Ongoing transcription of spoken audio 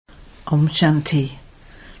Om Shanti.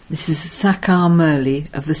 This is Sakar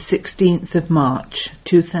Murli of the 16th of March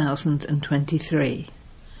 2023.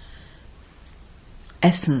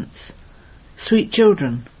 Essence. Sweet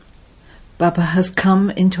children, Baba has come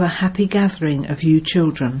into a happy gathering of you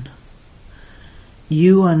children.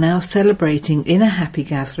 You are now celebrating in a happy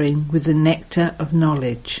gathering with the nectar of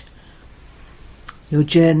knowledge. Your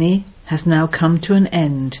journey has now come to an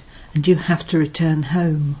end and you have to return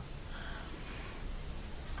home.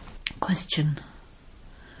 Question.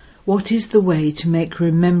 What is the way to make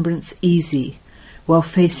remembrance easy while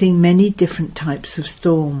facing many different types of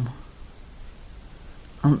storm?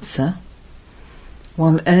 Answer.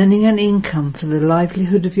 While earning an income for the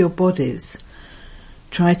livelihood of your bodies,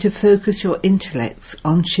 try to focus your intellects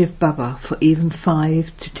on Shiv Baba for even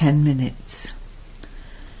 5 to 10 minutes.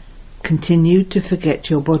 Continue to forget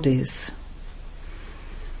your bodies.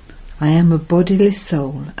 I am a bodiless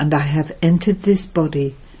soul and I have entered this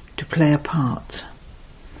body to play a part.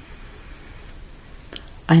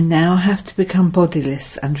 I now have to become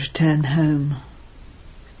bodiless and return home.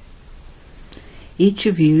 Each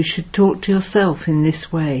of you should talk to yourself in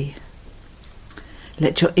this way.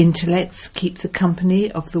 Let your intellects keep the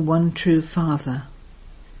company of the one true Father.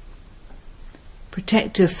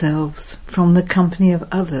 Protect yourselves from the company of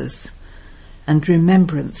others, and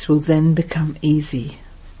remembrance will then become easy.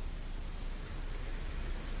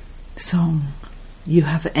 Song. You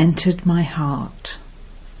have entered my heart.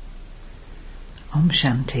 Om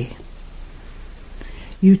Shanti.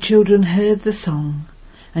 You children heard the song,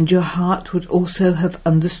 and your heart would also have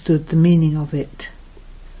understood the meaning of it.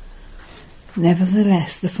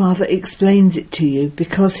 Nevertheless, the Father explains it to you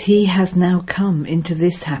because he has now come into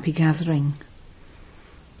this happy gathering.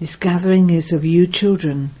 This gathering is of you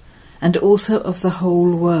children, and also of the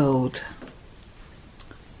whole world.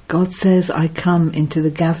 God says, I come into the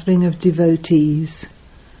gathering of devotees.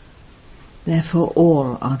 Therefore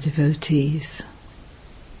all are devotees.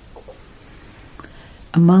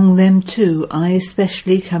 Among them too, I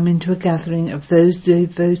especially come into a gathering of those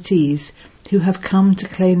devotees who have come to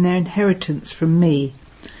claim their inheritance from me,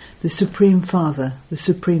 the Supreme Father, the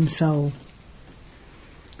Supreme Soul.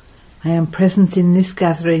 I am present in this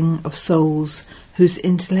gathering of souls whose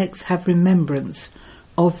intellects have remembrance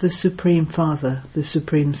of the Supreme Father, the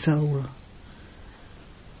Supreme Soul.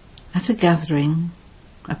 At a gathering,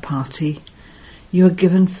 a party, you are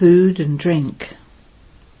given food and drink.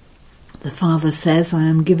 The Father says, I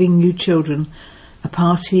am giving you children a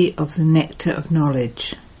party of the nectar of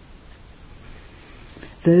knowledge.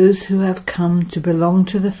 Those who have come to belong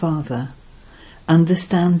to the Father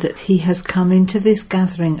understand that he has come into this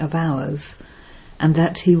gathering of ours and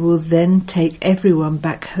that he will then take everyone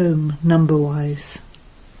back home number-wise.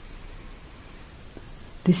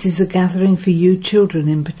 This is a gathering for you children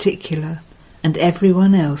in particular and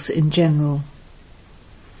everyone else in general.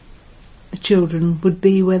 The children would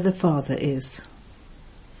be where the Father is.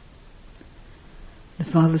 The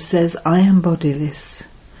Father says, I am bodiless,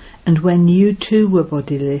 and when you too were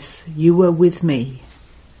bodiless, you were with me.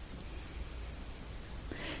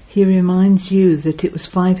 He reminds you that it was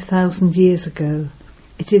 5,000 years ago.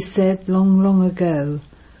 It is said long, long ago.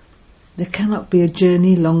 There cannot be a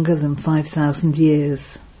journey longer than 5,000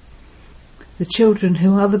 years. The children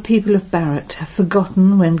who are the people of Bharat have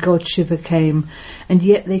forgotten when God Shiva came, and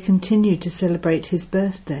yet they continue to celebrate his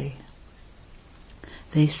birthday.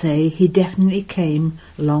 They say he definitely came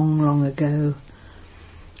long, long ago.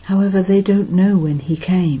 However, they don't know when he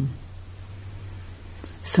came.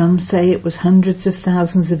 Some say it was hundreds of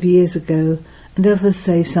thousands of years ago, and others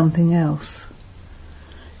say something else.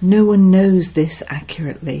 No one knows this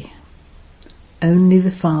accurately. Only the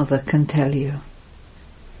Father can tell you.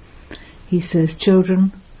 He says,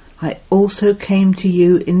 children, I also came to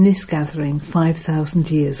you in this gathering 5,000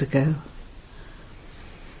 years ago.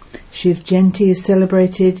 Shiv Jayanti is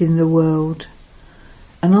celebrated in the world,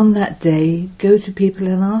 and on that day go to people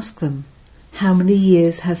and ask them, how many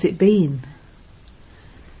years has it been?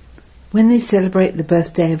 When they celebrate the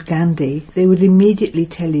birthday of Gandhi, they will immediately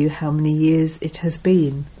tell you how many years it has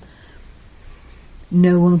been.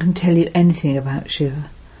 No one can tell you anything about Shiva,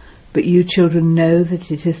 but you children know that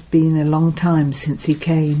it has been a long time since he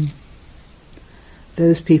came.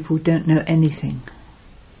 Those people don't know anything.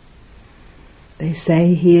 They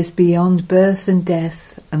say he is beyond birth and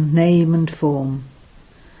death and name and form.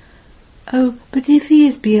 Oh, but if he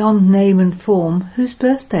is beyond name and form, whose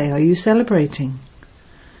birthday are you celebrating?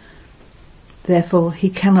 Therefore he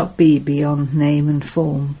cannot be beyond name and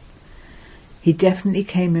form. He definitely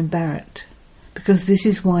came in Bharat, because this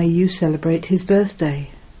is why you celebrate his birthday.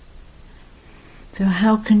 So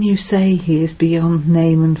how can you say he is beyond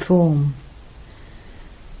name and form?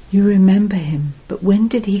 You remember him, but when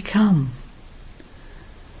did he come?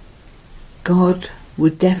 God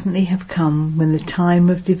would definitely have come when the time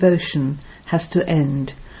of devotion has to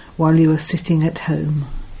end while you are sitting at home.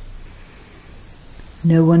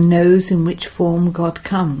 No one knows in which form God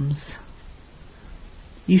comes.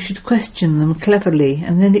 You should question them cleverly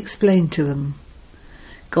and then explain to them.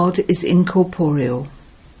 God is incorporeal.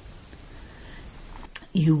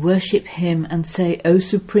 You worship him and say, O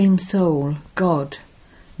Supreme Soul, God.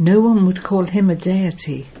 No one would call him a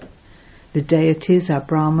deity. The deities are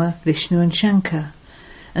Brahma, Vishnu and Shankar,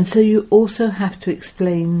 and so you also have to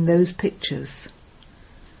explain those pictures.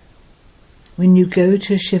 When you go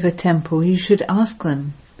to a Shiva temple, you should ask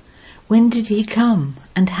them, when did he come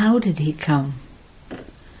and how did he come?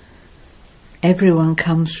 Everyone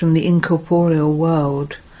comes from the incorporeal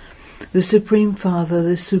world. The Supreme Father,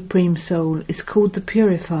 the Supreme Soul, is called the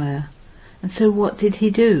Purifier. And so what did he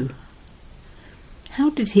do? How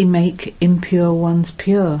did he make impure ones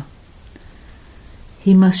pure?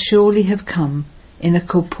 He must surely have come in a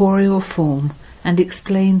corporeal form and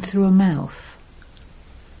explained through a mouth.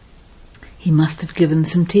 He must have given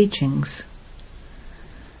some teachings.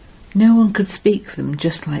 No one could speak them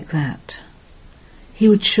just like that. He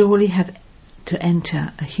would surely have to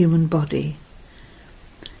enter a human body.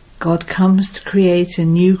 God comes to create a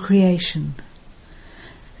new creation.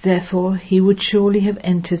 Therefore, he would surely have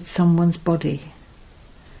entered someone's body.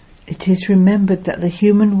 It is remembered that the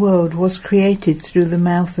human world was created through the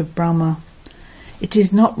mouth of Brahma. It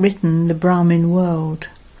is not written the Brahmin world.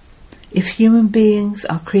 If human beings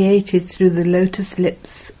are created through the lotus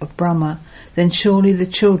lips of Brahma, then surely the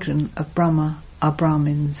children of Brahma are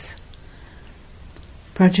Brahmins.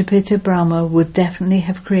 Prajapita Brahma would definitely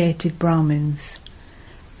have created Brahmins.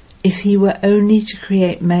 If he were only to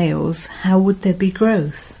create males, how would there be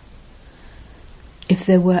growth? If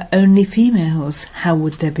there were only females, how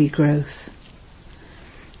would there be growth?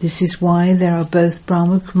 This is why there are both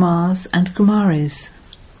Brahma Kumaris and Kumaris.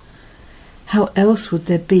 How else would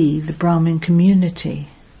there be the Brahmin community?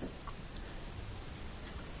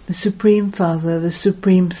 The Supreme Father, the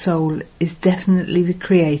Supreme Soul, is definitely the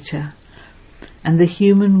Creator, and the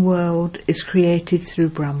human world is created through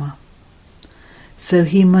Brahma. So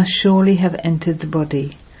he must surely have entered the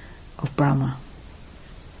body of Brahma.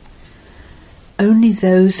 Only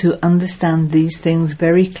those who understand these things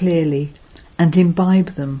very clearly and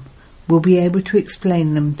imbibe them will be able to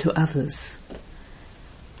explain them to others.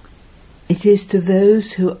 It is to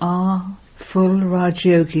those who are full Raj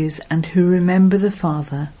Yogis and who remember the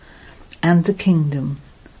Father and the kingdom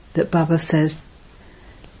that Baba says,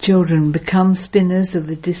 children, become spinners of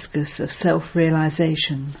the discus of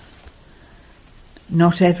self-realization.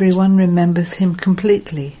 Not everyone remembers him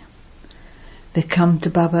completely. They come to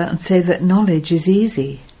Baba and say that knowledge is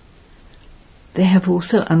easy. They have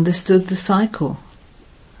also understood the cycle.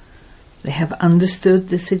 They have understood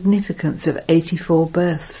the significance of 84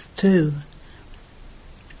 births too.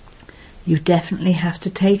 You definitely have to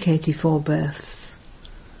take 84 births.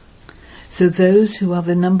 So those who are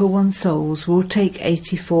the number one souls will take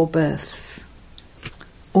 84 births.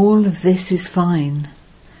 All of this is fine.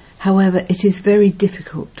 However, it is very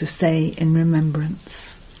difficult to stay in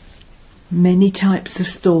remembrance. Many types of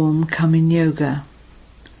storm come in yoga.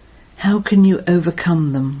 How can you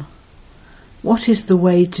overcome them? What is the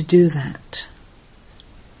way to do that?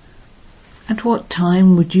 At what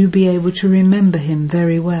time would you be able to remember him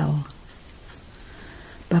very well?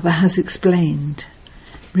 Baba has explained,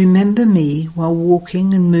 remember me while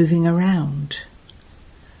walking and moving around.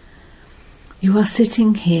 You are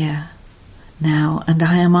sitting here now and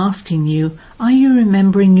I am asking you, are you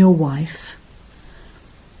remembering your wife?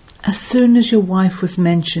 As soon as your wife was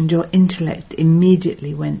mentioned, your intellect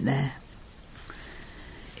immediately went there.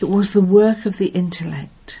 It was the work of the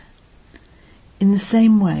intellect. In the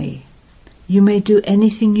same way, you may do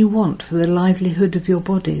anything you want for the livelihood of your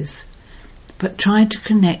bodies, but try to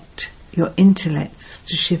connect your intellects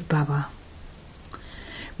to Shiv Baba.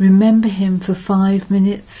 Remember him for 5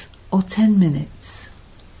 minutes or 10 minutes.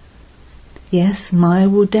 Yes, Maya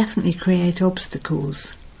will definitely create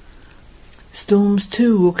obstacles. Storms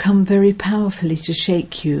too will come very powerfully to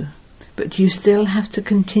shake you, but you still have to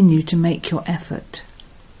continue to make your effort.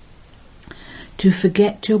 To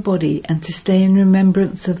forget your body and to stay in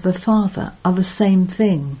remembrance of the Father are the same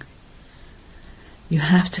thing. You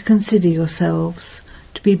have to consider yourselves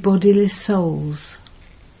to be bodiless souls.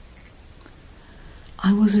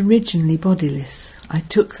 I was originally bodiless. I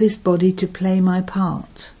took this body to play my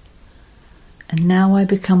part. And now I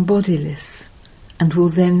become bodiless and will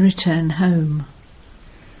then return home.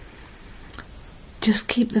 Just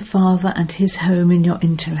keep the Father and his home in your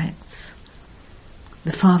intellects.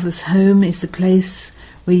 The Father's home is the place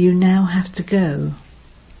where you now have to go.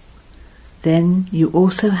 Then you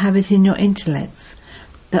also have it in your intellects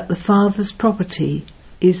that the Father's property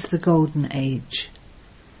is the Golden Age.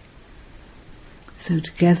 So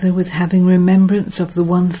together with having remembrance of the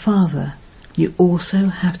one Father, you also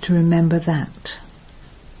have to remember that.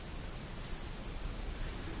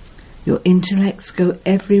 Your intellects go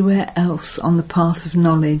everywhere else on the path of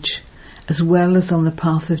knowledge as well as on the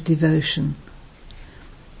path of devotion.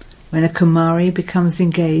 When a Kumari becomes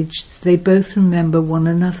engaged, they both remember one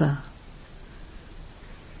another.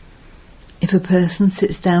 If a person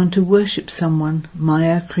sits down to worship someone,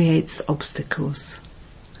 Maya creates obstacles.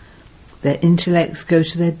 Their intellects go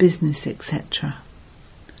to their business, etc.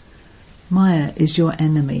 Maya is your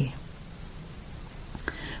enemy.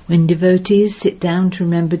 When devotees sit down to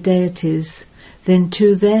remember deities, then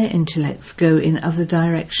too their intellects go in other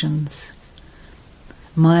directions.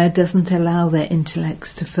 Maya doesn't allow their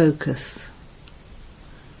intellects to focus.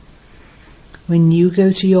 When you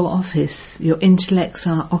go to your office, your intellects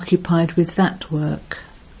are occupied with that work.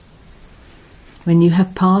 When you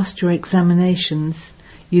have passed your examinations,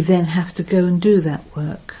 you then have to go and do that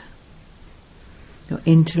work. Your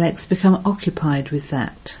intellects become occupied with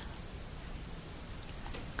that.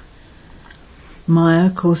 Maya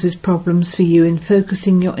causes problems for you in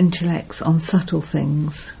focusing your intellects on subtle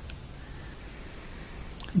things.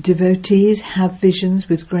 Devotees have visions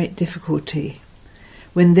with great difficulty.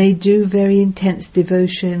 When they do very intense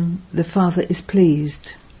devotion, the Father is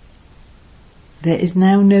pleased. There is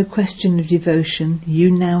now no question of devotion, you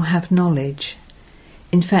now have knowledge.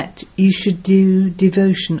 In fact, you should do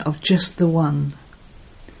devotion of just the one.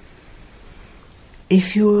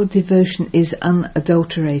 If your devotion is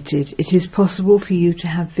unadulterated, it is possible for you to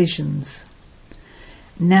have visions.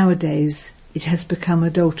 Nowadays, it has become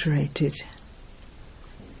adulterated.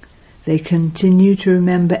 They continue to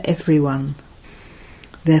remember everyone.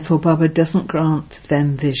 Therefore, Baba doesn't grant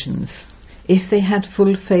them visions. If they had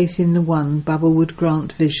full faith in the one, Baba would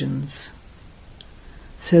grant visions.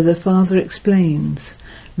 So the Father explains,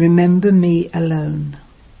 remember me alone.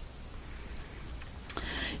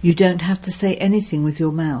 You don't have to say anything with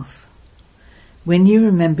your mouth. When you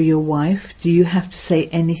remember your wife, do you have to say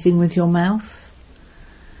anything with your mouth?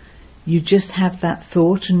 You just have that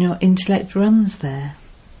thought and your intellect runs there.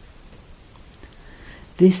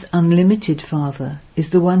 This unlimited Father is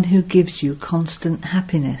the one who gives you constant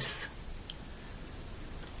happiness.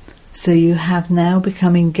 So you have now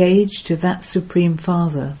become engaged to that Supreme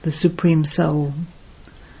Father, the Supreme Soul.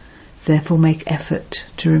 Therefore make effort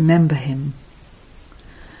to remember him.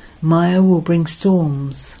 Maya will bring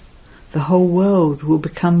storms. The whole world will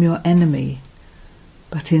become your enemy.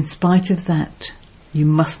 But in spite of that, you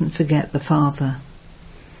mustn't forget the Father.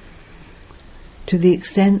 To the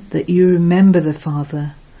extent that you remember the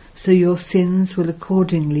Father, so your sins will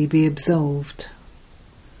accordingly be absolved.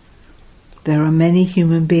 There are many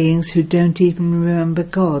human beings who don't even remember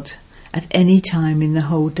God at any time in the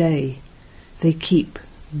whole day. They keep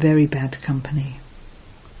very bad company.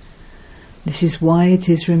 This is why it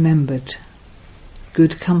is remembered.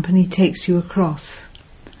 Good company takes you across,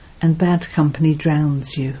 and bad company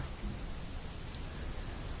drowns you.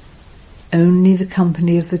 Only the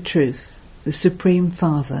company of the truth, the Supreme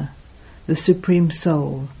Father, the Supreme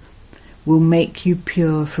Soul, will make you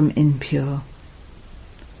pure from impure.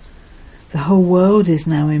 The whole world is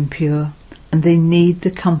now impure, and they need the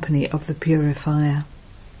company of the purifier.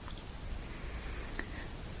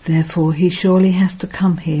 Therefore he surely has to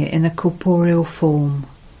come here in a corporeal form.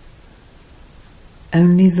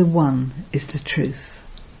 Only the one is the truth.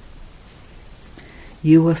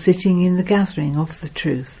 You are sitting in the gathering of the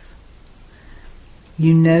truth.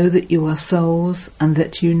 You know that you are souls and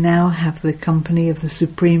that you now have the company of the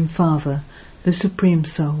Supreme Father, the Supreme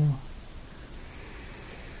Soul.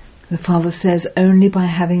 The Father says, only by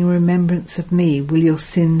having remembrance of me will your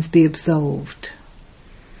sins be absolved.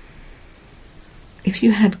 If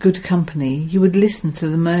you had good company, you would listen to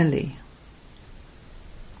the Murli.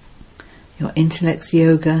 Your intellect's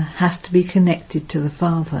yoga has to be connected to the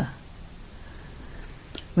Father.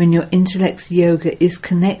 When your intellect's yoga is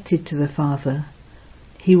connected to the Father,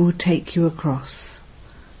 he will take you across.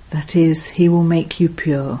 That is, he will make you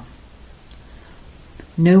pure.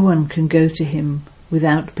 No one can go to him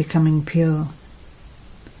without becoming pure.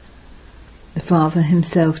 The Father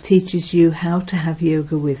himself teaches you how to have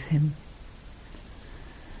yoga with him.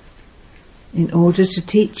 In order to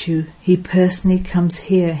teach you, he personally comes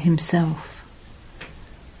here himself.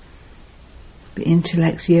 The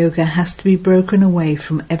intellect's yoga has to be broken away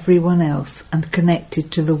from everyone else and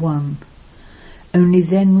connected to the one. Only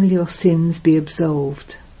then will your sins be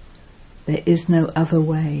absolved. There is no other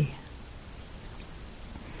way.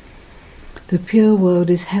 The pure world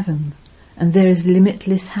is heaven, and there is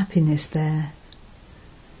limitless happiness there.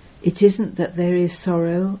 It isn't that there is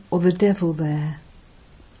sorrow or the devil there.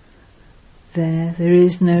 There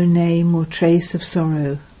is no name or trace of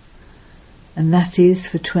sorrow, and that is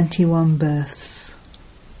for 21 births.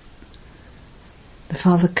 The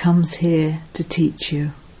Father comes here to teach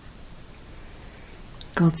you.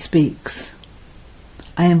 God speaks.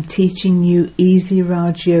 I am teaching you easy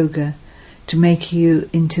Raj Yoga to make you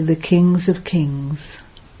into the kings of kings.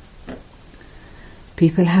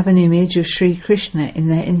 People have an image of Sri Krishna in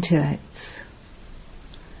their intellects.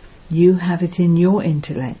 You have it in your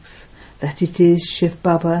intellects that it is Shiv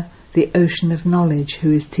Baba, the ocean of knowledge,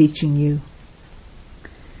 who is teaching you.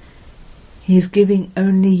 He is giving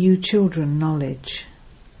only you children knowledge.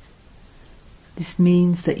 This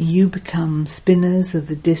means that you become spinners of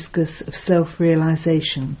the discus of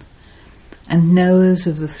self-realization and knowers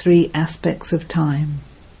of the 3 aspects of time.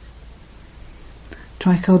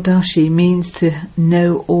 Trikaldashi means to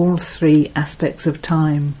know all 3 aspects of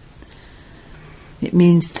time. It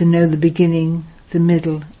means to know the beginning, the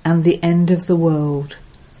middle and the end of the world,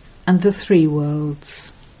 and the 3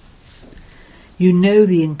 worlds. You know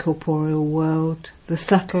the incorporeal world, the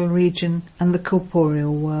subtle region and the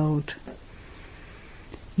corporeal world.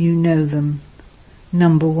 You know them,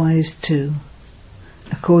 number-wise too,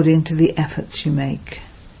 according to the efforts you make.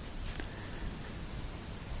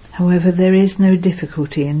 However, there is no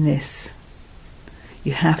difficulty in this.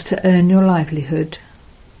 You have to earn your livelihood.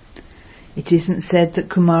 It isn't said that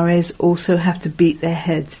Kumaris also have to beat their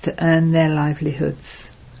heads to earn their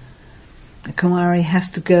livelihoods. A Kumari has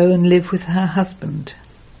to go and live with her husband.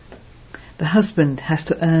 The husband has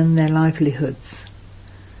to earn their livelihoods.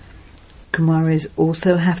 Kumaris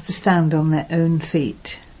also have to stand on their own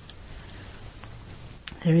feet.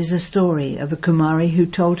 There is a story of a Kumari who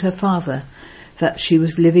told her father that she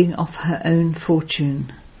was living off her own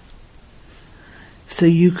fortune. So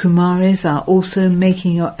you Kumaris are also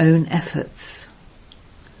making your own efforts.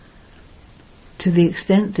 To the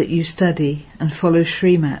extent that you study and follow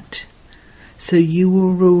Srimat, so you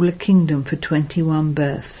will rule a kingdom for 21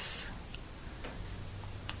 births.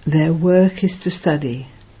 Their work is to study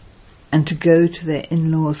and to go to their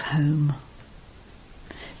in-laws' home.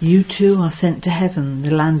 You too are sent to heaven,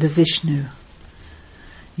 the land of Vishnu.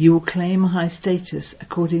 You will claim a high status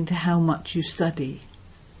according to how much you study.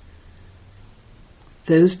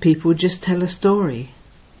 Those people just tell a story.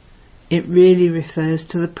 It really refers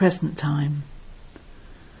to the present time.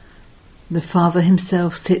 The Father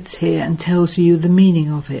himself sits here and tells you the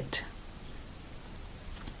meaning of it.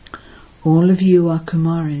 All of you are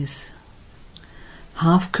Kumaris.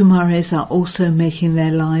 Half Kumaris are also making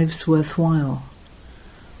their lives worthwhile.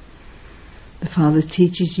 The Father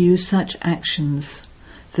teaches you such actions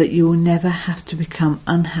that you will never have to become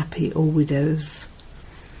unhappy or widows.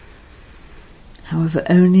 However,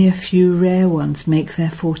 only a few rare ones make their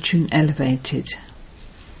fortune elevated.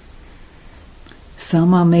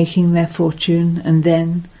 Some are making their fortune and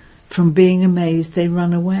then, from being amazed, they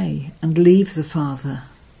run away and leave the Father.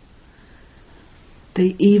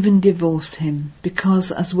 They even divorce him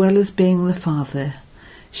because, as well as being the Father,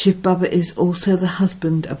 Shiv Baba is also the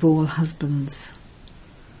husband of all husbands.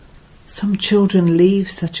 Some children leave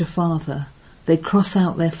such a father. They cross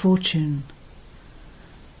out their fortune.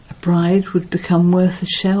 A bride would become worth a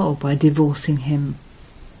shell by divorcing him.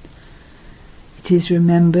 It is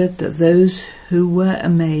remembered that those who were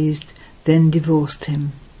amazed then divorced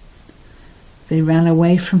him. They ran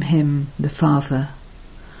away from him, the Father,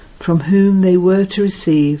 from whom they were to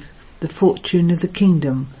receive the fortune of the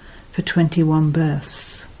kingdom for 21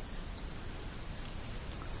 births.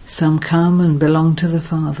 Some come and belong to the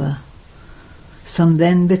Father. Some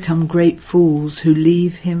then become great fools who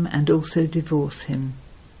leave him and also divorce him.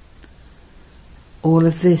 All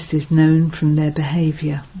of this is known from their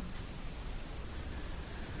behaviour.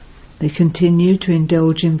 They continue to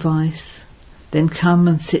indulge in vice, then come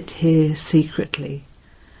and sit here secretly,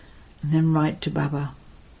 and then write to Baba.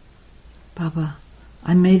 Baba,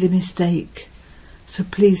 I made a mistake, so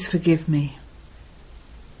please forgive me.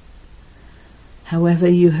 However,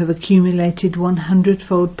 you have accumulated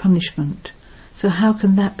 100-fold punishment, so how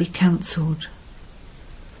can that be cancelled?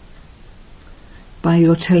 By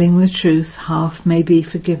your telling the truth, half may be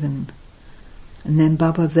forgiven. And then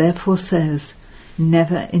Baba therefore says,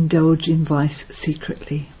 never indulge in vice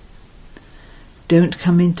secretly. Don't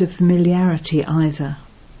come into familiarity either.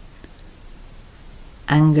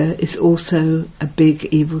 Anger is also a big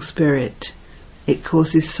evil spirit. It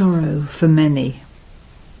causes sorrow for many.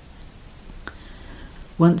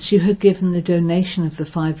 Once you have given the donation of the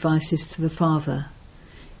 5 vices to the Father,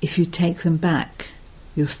 if you take them back,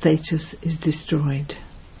 your status is destroyed.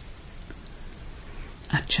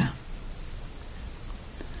 Acha.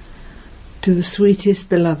 To the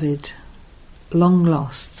sweetest beloved, long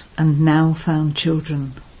lost and now found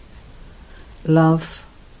children, love,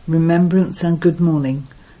 remembrance and good morning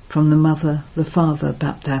from the Mother, the Father,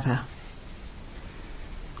 Bapdada.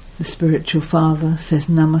 The spiritual father says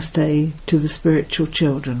Namaste to the spiritual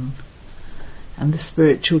children, and the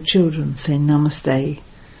spiritual children say Namaste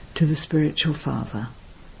to the spiritual father.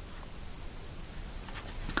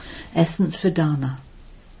 Essence for Dana.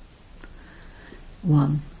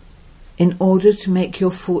 1. In order to make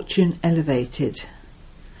your fortune elevated,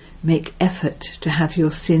 make effort to have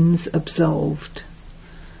your sins absolved.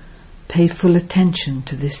 Pay full attention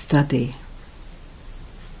to this study.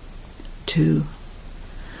 2.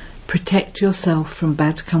 Protect yourself from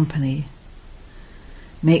bad company.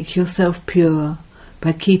 Make yourself pure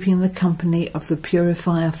by keeping the company of the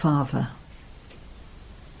Purifier Father.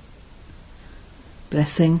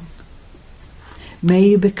 Blessing. May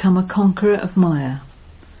you become a conqueror of Maya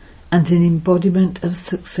and an embodiment of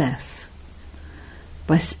success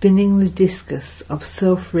by spinning the discus of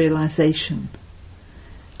self-realization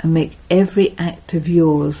and make every act of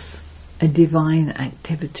yours a divine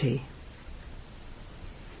activity.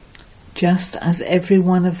 Just as every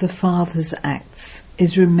one of the Father's acts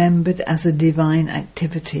is remembered as a divine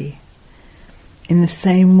activity, in the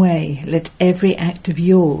same way let every act of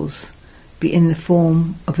yours be in the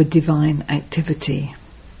form of a divine activity.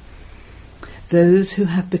 Those who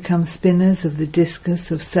have become spinners of the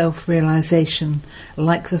discus of self-realization,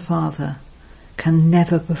 like the Father, can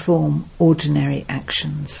never perform ordinary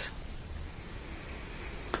actions.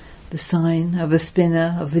 The sign of a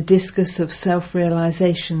spinner of the discus of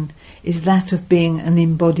self-realization is that of being an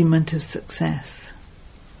embodiment of success.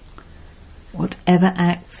 Whatever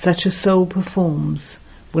act such a soul performs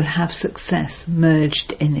will have success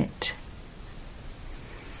merged in it.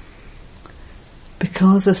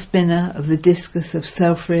 Because a spinner of the discus of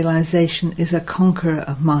self-realization is a conqueror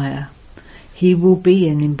of Maya, he will be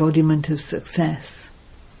an embodiment of success.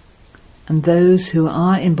 And those who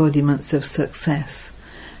are embodiments of success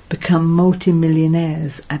become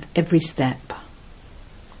multimillionaires at every step.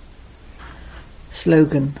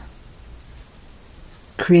 Slogan.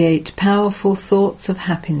 Create powerful thoughts of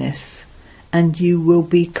happiness and you will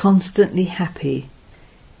be constantly happy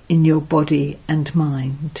in your body and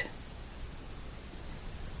mind.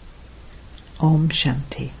 Om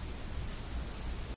Shanti.